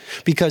that?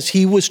 Because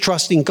he was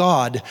trusting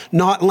God,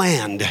 not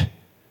land.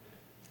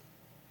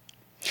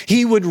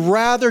 He would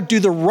rather do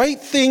the right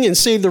thing and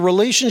save the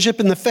relationship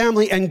in the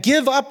family and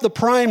give up the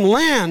prime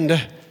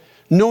land,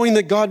 knowing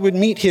that God would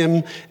meet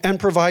him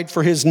and provide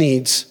for his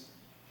needs.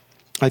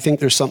 I think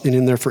there's something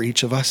in there for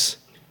each of us.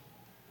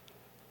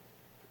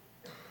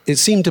 It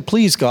seemed to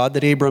please God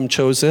that Abram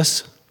chose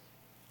this.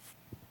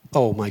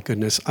 Oh my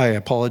goodness, I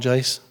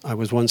apologize. I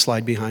was one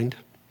slide behind.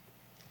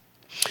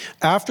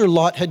 After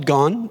Lot had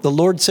gone, the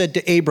Lord said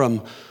to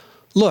Abram,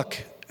 look,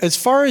 as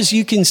far as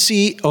you can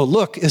see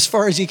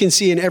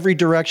in every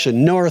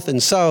direction, north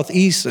and south,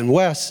 east and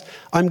west,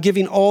 I'm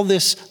giving all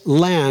this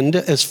land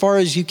as far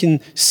as you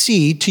can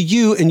see to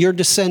you and your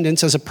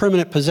descendants as a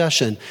permanent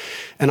possession.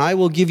 And I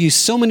will give you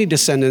so many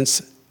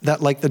descendants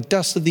that like the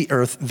dust of the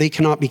earth, they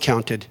cannot be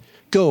counted.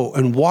 Go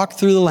and walk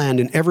through the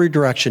land in every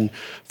direction,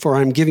 for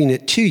I'm giving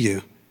it to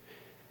you.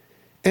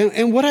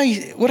 And what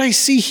I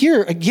see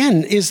here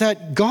again is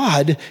that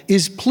God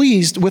is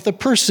pleased with a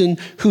person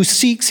who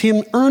seeks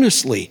him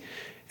earnestly.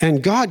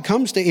 And God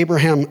comes to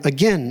Abraham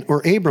again,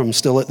 or Abram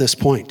still at this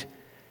point.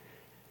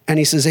 And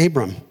he says,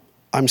 Abram,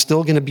 I'm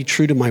still going to be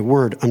true to my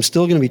word. I'm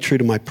still going to be true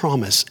to my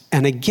promise.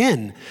 And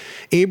again,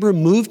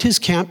 Abram moved his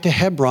camp to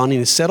Hebron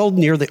and settled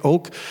near the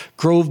oak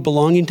grove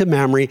belonging to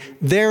Mamre.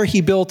 There he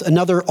built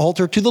another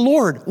altar to the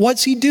Lord.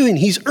 What's he doing?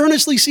 He's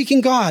earnestly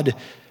seeking God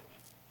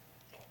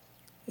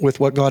with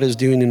what God is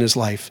doing in his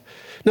life.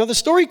 Now, the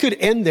story could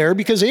end there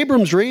because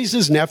Abram's raised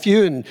his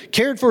nephew and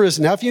cared for his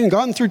nephew and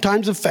gotten through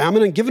times of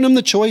famine and given him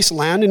the choice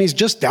land, and he's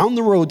just down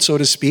the road, so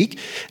to speak.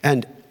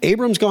 And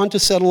Abram's gone to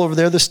settle over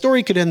there. The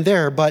story could end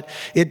there, but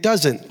it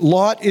doesn't.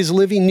 Lot is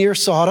living near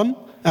Sodom,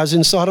 as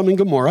in Sodom and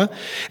Gomorrah,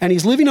 and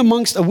he's living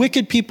amongst a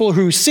wicked people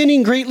who are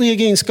sinning greatly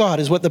against God,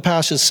 is what the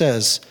passage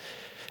says.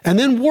 And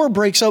then war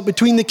breaks out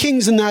between the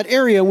kings in that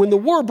area. When the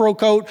war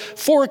broke out,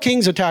 4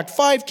 kings attacked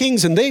 5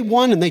 kings, and they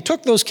won, and they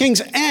took those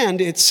kings.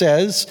 And it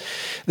says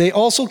they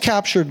also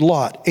captured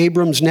Lot,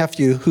 Abram's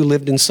nephew, who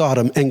lived in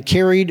Sodom, and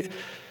carried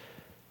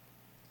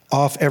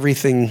off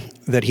everything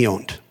that he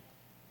owned.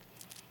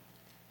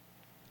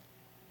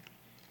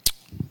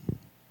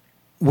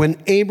 When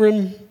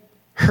Abram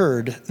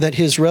heard that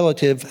his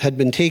relative had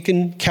been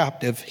taken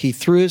captive, he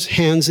threw his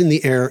hands in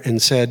the air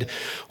and said,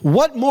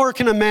 "What more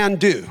can a man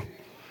do?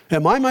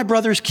 Am I my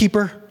brother's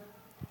keeper?"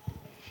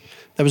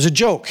 That was a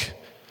joke.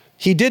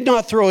 He did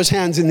not throw his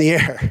hands in the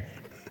air.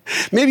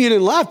 Maybe you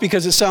didn't laugh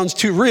because it sounds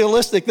too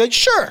realistic that,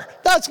 sure,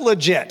 that's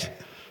legit.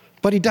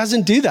 But he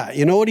doesn't do that.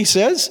 You know what he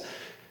says?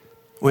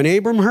 When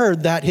Abram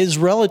heard that his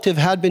relative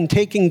had been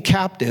taken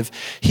captive,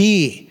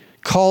 he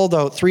called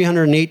out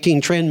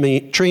 318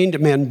 trained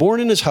men born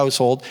in his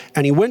household,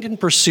 and he went in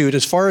pursuit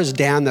as far as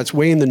Dan, that's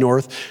way in the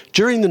north,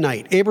 during the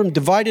night. Abram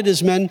divided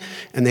his men,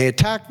 and they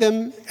attacked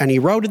them, and he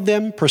routed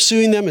them,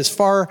 pursuing them as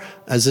far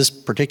as this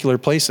particular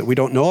place that we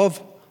don't know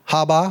of,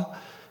 Haba,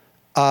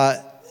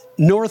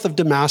 north of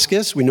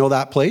Damascus. We know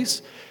that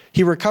place.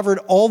 He recovered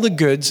all the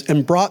goods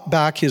and brought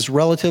back his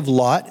relative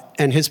Lot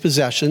and his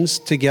possessions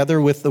together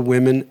with the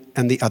women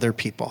and the other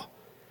people.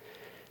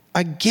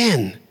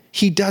 Again,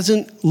 he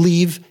doesn't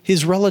leave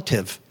his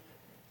relative.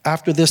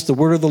 After this, the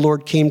word of the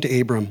Lord came to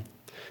Abram.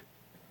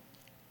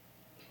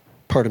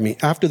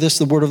 After this,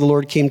 the word of the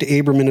Lord came to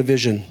Abram in a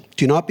vision.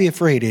 "Do not be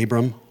afraid,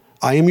 Abram.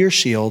 I am your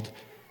shield,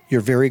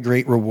 your very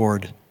great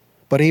reward."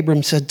 But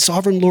Abram said,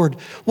 "Sovereign Lord,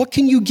 what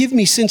can you give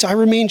me since I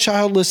remain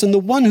childless, and the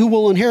one who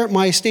will inherit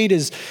my estate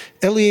is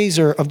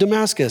Eliezer of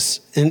Damascus?"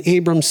 And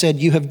Abram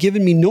said, "You have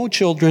given me no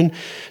children,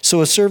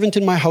 so a servant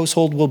in my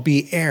household will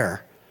be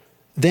heir."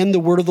 Then the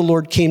word of the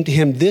Lord came to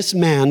him, "This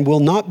man will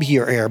not be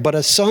your heir, but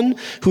a son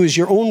who is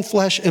your own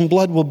flesh and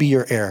blood will be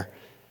your heir."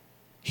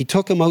 He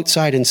took him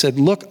outside and said,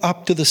 "Look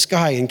up to the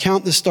sky and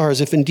count the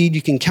stars, if indeed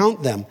you can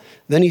count them."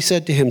 Then he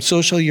said to him,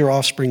 "So shall your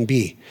offspring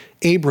be."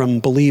 Abram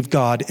believed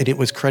God, and it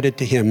was credited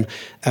to him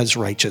as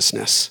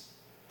righteousness.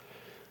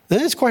 That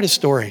is quite a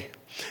story.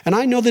 And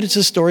I know that it's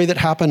a story that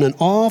happened an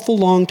awful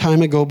long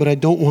time ago, but I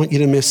don't want you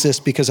to miss this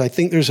because I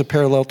think there's a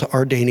parallel to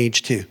our day and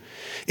age too.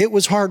 It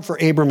was hard for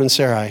Abram and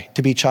Sarai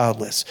to be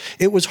childless.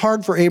 It was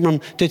hard for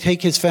Abram to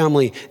take his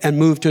family and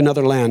move to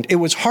another land. It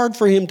was hard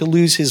for him to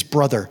lose his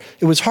brother.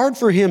 It was hard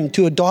for him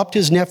to adopt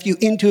his nephew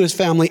into his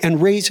family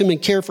and raise him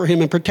and care for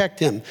him and protect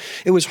him.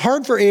 It was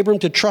hard for Abram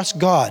to trust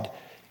God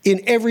in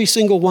every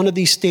single one of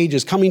these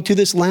stages, coming to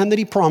this land that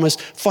he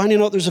promised,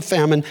 finding out there's a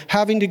famine,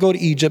 having to go to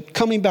Egypt,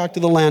 coming back to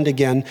the land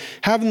again,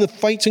 having the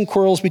fights and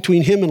quarrels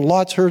between him and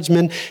Lot's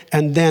herdsmen,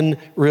 and then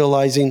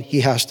realizing he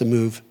has to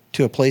move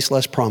to a place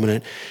less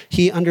prominent.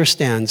 He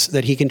understands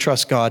that he can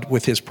trust God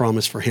with his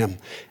promise for him.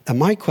 And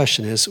my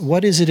question is,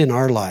 what is it in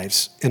our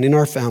lives and in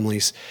our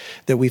families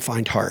that we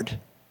find hard?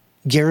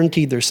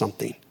 Guaranteed there's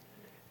something.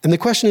 And the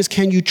question is,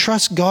 can you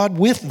trust God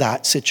with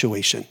that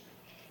situation?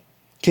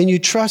 Can you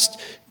trust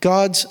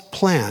God's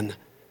plan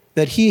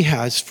that he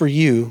has for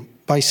you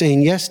by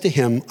saying yes to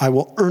him? I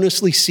will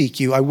earnestly seek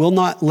you. I will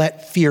not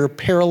let fear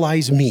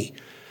paralyze me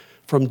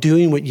from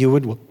doing what you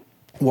would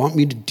want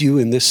me to do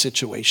in this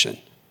situation?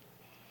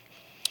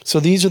 So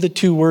these are the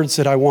two words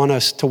that I want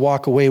us to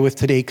walk away with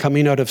today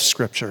coming out of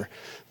Scripture.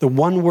 The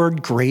one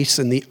word, grace,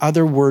 and the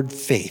other word,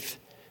 faith.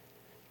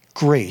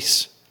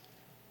 Grace.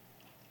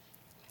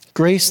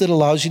 Grace that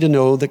allows you to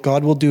know that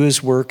God will do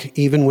his work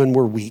even when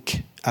we're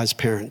weak as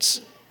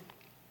parents.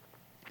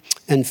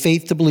 And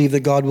faith to believe that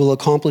God will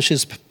accomplish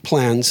his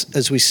plans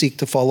as we seek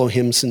to follow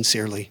him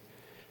sincerely.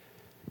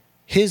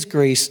 His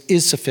grace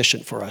is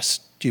sufficient for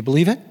us. Do you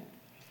believe it?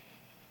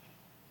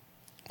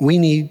 We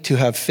need to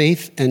have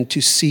faith and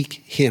to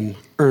seek him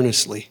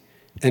earnestly.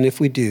 And if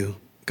we do,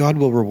 God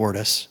will reward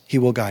us. He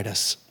will guide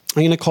us.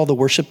 I'm going to call the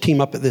worship team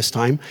up at this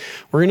time.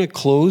 We're going to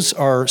close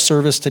our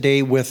service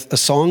today with a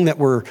song that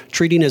we're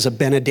treating as a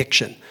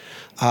benediction.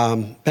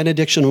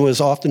 Benediction was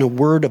often a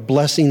word of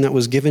blessing that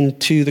was given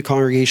to the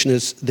congregation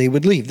as they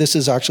would leave. This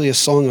is actually a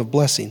song of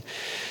blessing.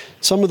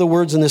 Some of the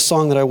words in this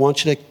song that I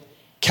want you to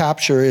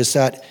capture is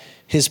that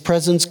his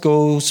presence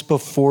goes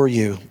before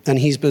you, and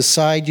he's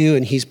beside you,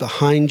 and he's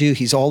behind you,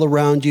 he's all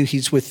around you,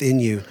 he's within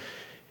you.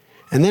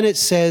 And then it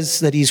says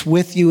that he's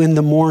with you in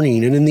the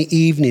morning and in the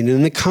evening and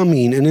in the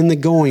coming and in the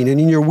going and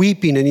in your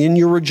weeping and in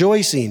your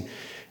rejoicing.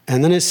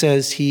 And then it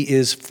says he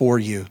is for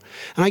you.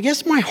 And I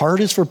guess my heart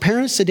is for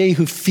parents today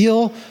who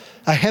feel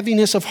a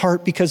heaviness of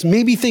heart because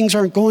maybe things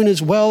aren't going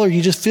as well, or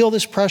you just feel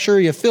this pressure,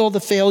 you feel the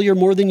failure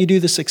more than you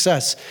do the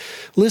success.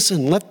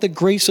 Listen, let the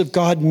grace of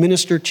God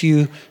minister to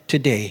you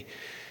today.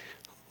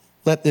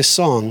 Let this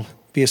song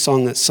be a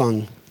song that's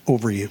sung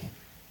over you.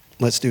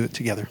 Let's do it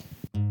together.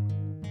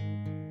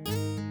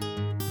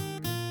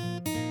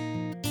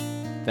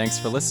 Thanks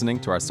for listening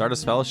to our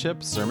Sardis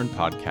Fellowship Sermon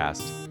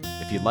Podcast.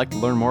 If you'd like to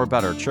learn more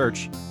about our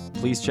church,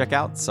 please check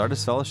out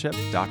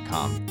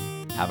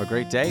sardisfellowship.com. Have a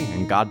great day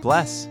and God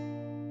bless.